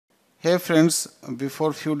Hey friends,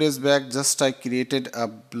 before few days back just I created a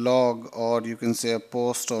blog, or you can say a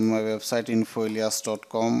post on my website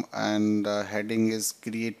infoelias.com, and heading is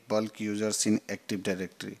create bulk users in Active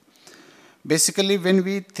Directory. Basically when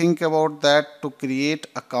we think about that, to create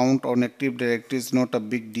account on Active Directory is not a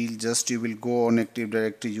big deal. Just you will go on Active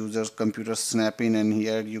Directory users computer, snap in, and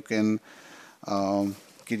here you can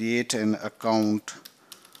create an account,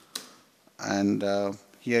 and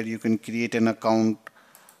here you can create an account.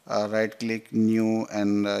 Right click new,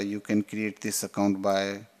 and you can create this account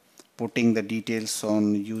by putting the details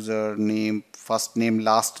on username, first name,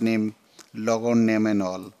 last name, logon name and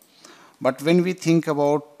all. But when we think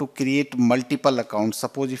about to create multiple accounts,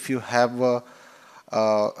 suppose if you have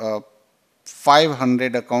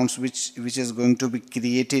 500 accounts which is going to be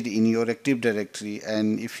created in your Active Directory,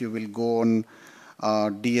 and if you will go on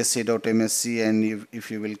dsa.msc, and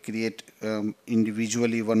if you will create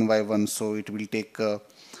individually one by one, so it will take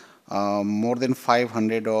more than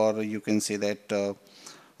 500, or you can say that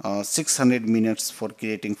 600 minutes for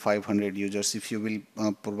creating 500 users if you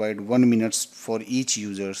will provide 1 minute for each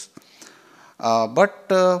users. But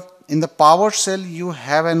in the PowerShell you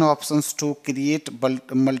have an options to create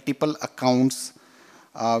multiple accounts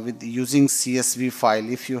with using CSV file.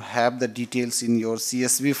 If you have the details in your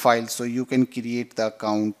CSV file, so you can create the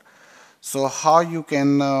account. So how you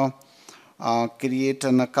can create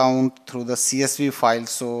an account through the CSV file?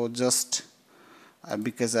 So just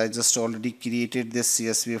because I just already created this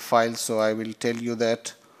CSV file, so I will tell you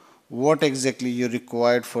that what exactly you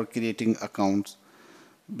required for creating accounts.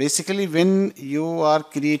 Basically when you are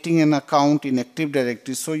creating an account in Active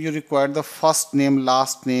Directory, so you require the first name,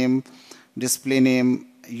 last name, display name,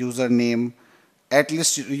 username. At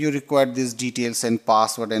least you require these details and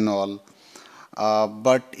password and all.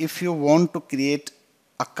 But if you want to create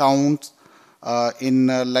accounts in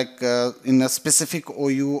a specific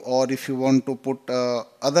OU, or if you want to put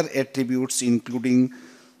other attributes including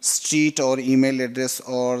street or email address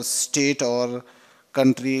or state or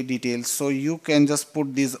country details, so you can just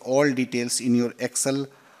put these all details in your Excel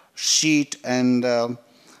sheet, and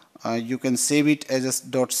you can save it as a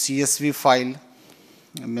 .csv file.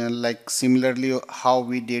 I mean, like similarly how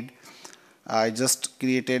we did, I just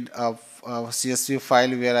created a CSV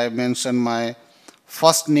file where I mentioned my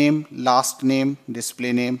first name, last name,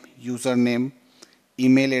 display name, username,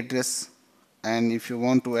 email address, and if you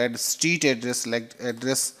want to add street address, like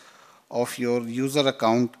address of your user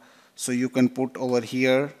account, so you can put over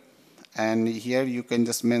here, and here you can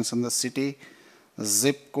just mention the city,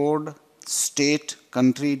 zip code, state,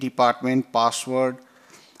 country, department, password,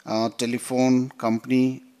 telephone,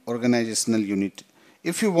 company, organizational unit.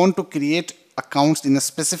 If you want to create accounts in a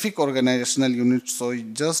specific organizational unit, so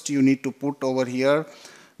just you need to put over here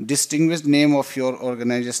distinguished name of your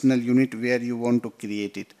organizational unit where you want to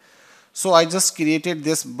create it. So I just created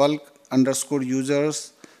this bulk underscore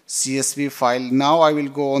users CSV file. Now I will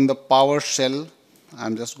go on the PowerShell.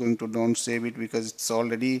 I'm just going to don't save it because it's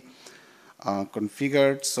already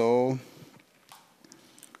configured. So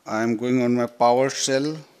I'm going on my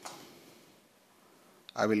PowerShell.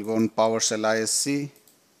 I will go on PowerShell ISC,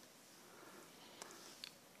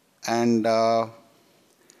 and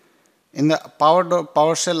in the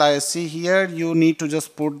PowerShell ISC, here you need to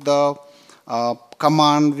just put the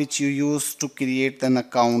command which you use to create an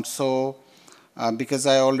account. So because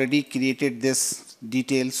I already created this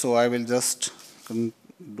detail, so I will just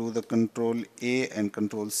do the Control A and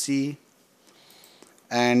Control C,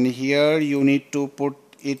 and here you need to put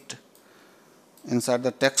it inside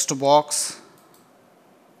the text box.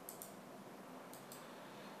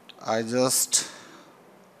 I just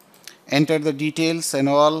enter the details and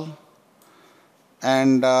all,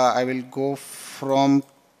 and I will go from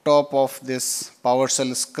top of this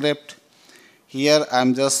PowerShell script. Here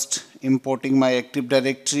I'm just importing my Active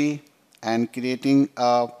Directory and creating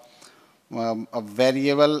a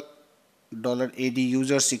variable $AD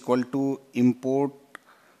users equal to import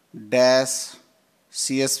dash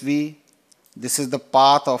CSV. This is the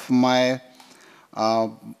path of my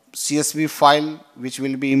CSV file which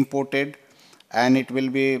will be imported, and it will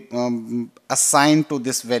be assigned to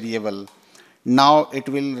this variable. Now it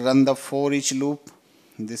will run the for each loop.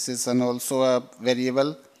 This is also a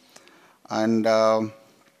variable, and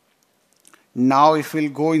now if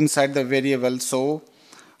we'll go inside the variable, so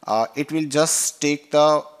it will just take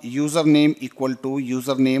the username equal to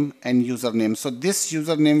username and username. So this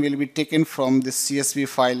username will be taken from this CSV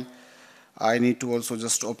file. I need to also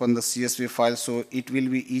just open the CSV file, so it will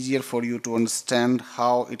be easier for you to understand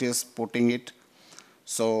how it is putting it.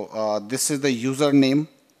 So this is the username.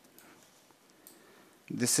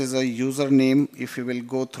 This is a username. If you will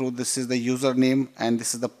go through, this is the username and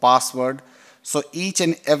this is the password. So each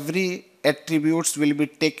and every attributes will be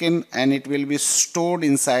taken and it will be stored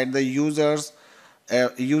inside the user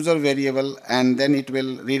variable, and then it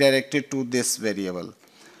will redirect it to this variable.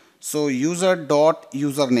 So user dot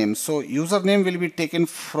username. So username will be taken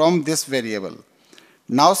from this variable.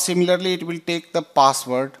 Now similarly it will take the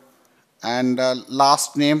password and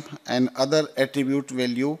last name and other attribute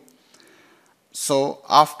value. So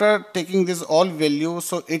after taking this all value,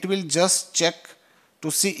 so it will just check to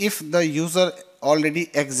see if the user already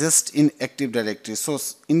exists in Active Directory. So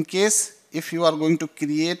in case if you are going to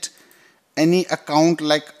create any account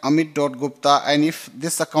like amit.gupta, and if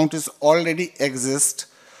this account is already exist,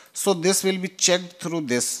 so this will be checked through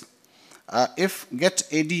this. If get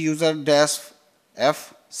ad user dash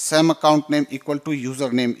f same account name equal to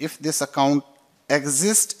username, if this account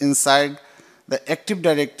exists inside the Active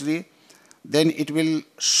Directory, then it will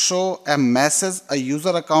show a message, a user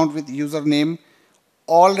account with username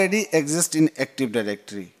already exists in Active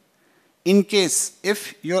Directory. In case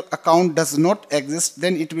if your account does not exist,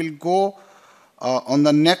 then it will go on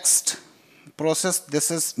the next process. This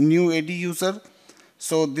is new ad user.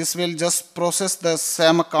 So this will just process the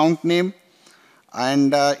same account name,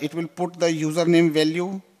 and it will put the username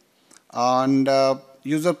value and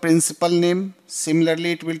user principal name.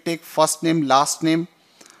 Similarly, it will take first name, last name,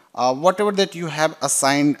 whatever that you have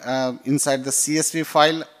assigned inside the CSV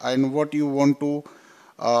file, and what you want to,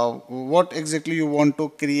 what exactly you want to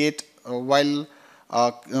create while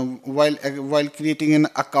creating an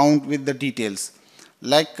account with the details.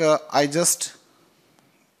 Like I just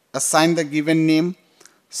assign the given name,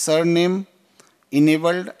 surname,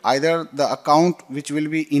 enabled, either the account which will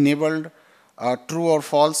be enabled true or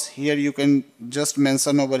false. Here you can just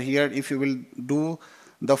mention over here. If you will do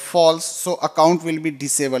the false, so account will be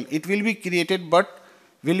disabled. It will be created but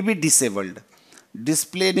will be disabled.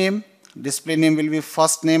 Display name will be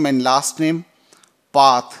first name and last name.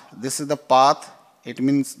 Path, this is the path. It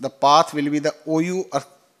means the path will be the OU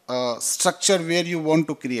structure where you want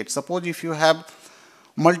to create. Suppose if you have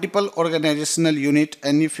multiple organizational unit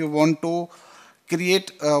and if you want to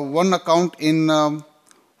create one account in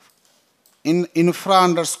infra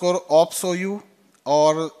underscore ops OU,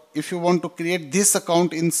 or if you want to create this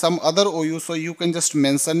account in some other OU, so you can just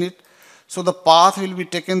mention it. So the path will be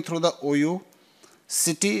taken through the OU.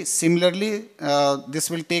 City, similarly, this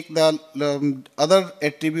will take the other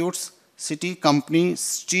attributes: city, company,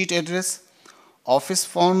 street address, office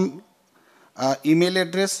phone, email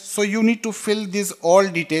address. So you need to fill these all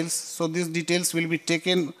details. So these details will be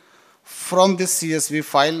taken from this CSV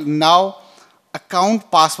file. Now account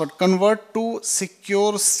password, convert to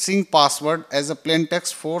secure string password as a plain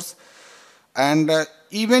text force. And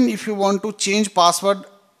even if you want to change password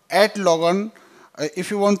at logon,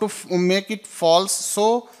 if you want to make it false,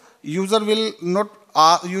 so user will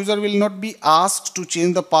not be asked to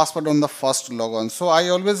change the password on the first logon. So I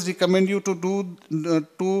always recommend you to do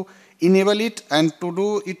to enable it and to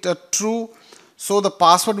do it true. So the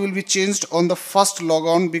password will be changed on the first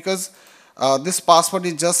logon, because this password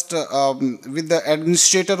is just with the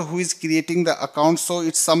administrator who is creating the account, so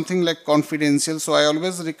it's something like confidential. So I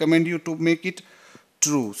always recommend you to make it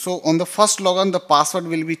true. So on the first logon, the password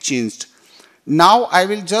will be changed. Now I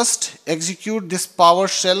will just execute this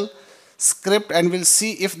PowerShell script and we'll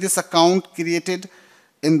see if this account created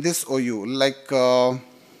in this OU, like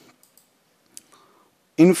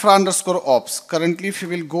infra underscore ops. Currently, if you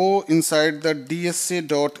will go inside the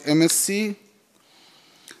dsa.msc,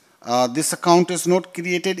 this account is not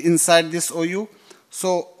created inside this OU.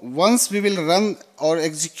 So once we will run or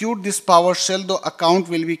execute this PowerShell, the account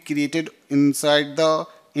will be created inside the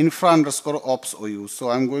infra underscore ops OU.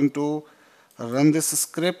 So I'm going to run this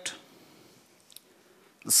script.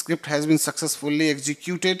 The script has been successfully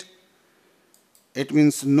executed. It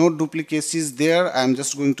means no duplicacy is there. I'm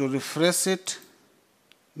just going to refresh it.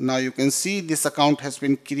 Now you can see this account has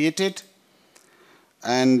been created,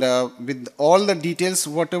 and with all the details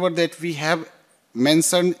whatever that we have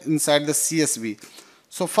mentioned inside the CSV.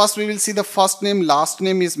 So first we will see the first name, last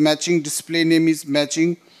name is matching, display name is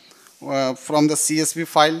matching from the CSV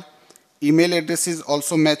file. Email address is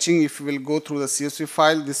also matching. If you will go through the CSV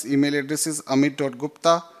file, this email address is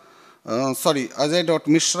amit.gupta,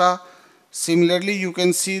 ajay.mishra. Similarly, you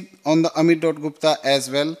can see on the amit.gupta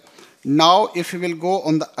as well. Now, if you will go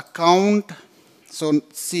on the account, so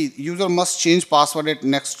see, user must change password at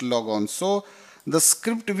next logon. So the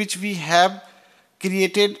script which we have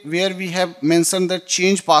created where we have mentioned that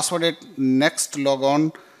change password at next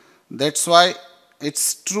logon, that's why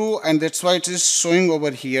it's true and that's why it is showing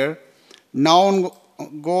over here. Now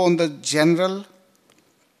go on the general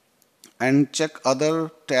and check other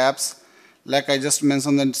tabs. Like I just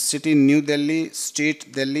mentioned, the city New Delhi,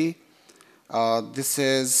 state Delhi. This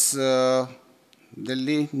is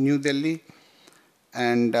Delhi, New Delhi,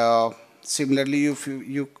 and similarly,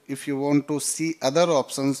 if you want to see other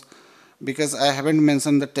options, because I haven't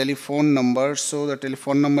mentioned the telephone number, so the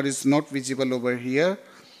telephone number is not visible over here.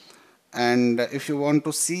 And if you want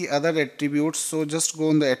to see other attributes, so just go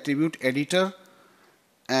on the attribute editor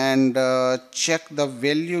and check the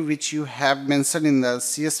value which you have mentioned in the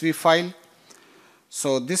CSV file.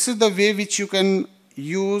 So this is the way which you can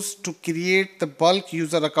use to create the bulk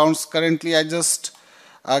user accounts. Currently I just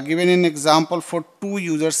given an example for 2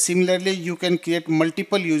 users. Similarly, you can create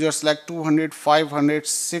multiple users like 200, 500,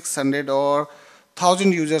 600 or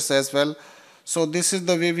 1000 users as well. So this is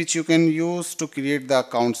the way which you can use to create the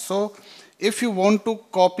account. So if you want to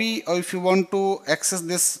copy or if you want to access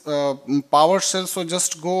this PowerShell, so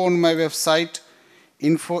just go on my website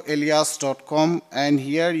infoelias.com, and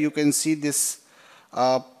here you can see this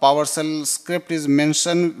PowerShell script is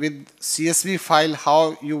mentioned with CSV file,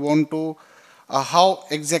 how you want to how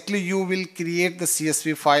exactly you will create the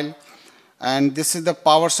CSV file. And this is the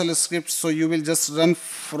PowerShell script, so you will just run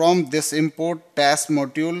from this import task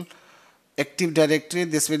module Active Directory.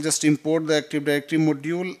 This will just import the Active Directory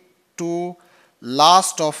module to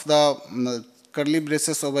last of the curly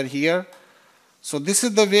braces over here. So this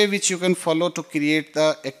is the way which you can follow to create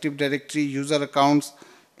the Active Directory user accounts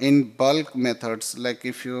in bulk methods. Like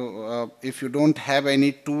if you don't have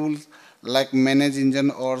any tools like Manage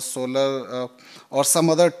Engine or Solar or some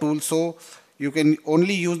other tool, so you can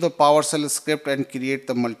only use the PowerShell script and create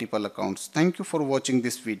the multiple accounts. Thank you for watching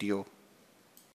this video.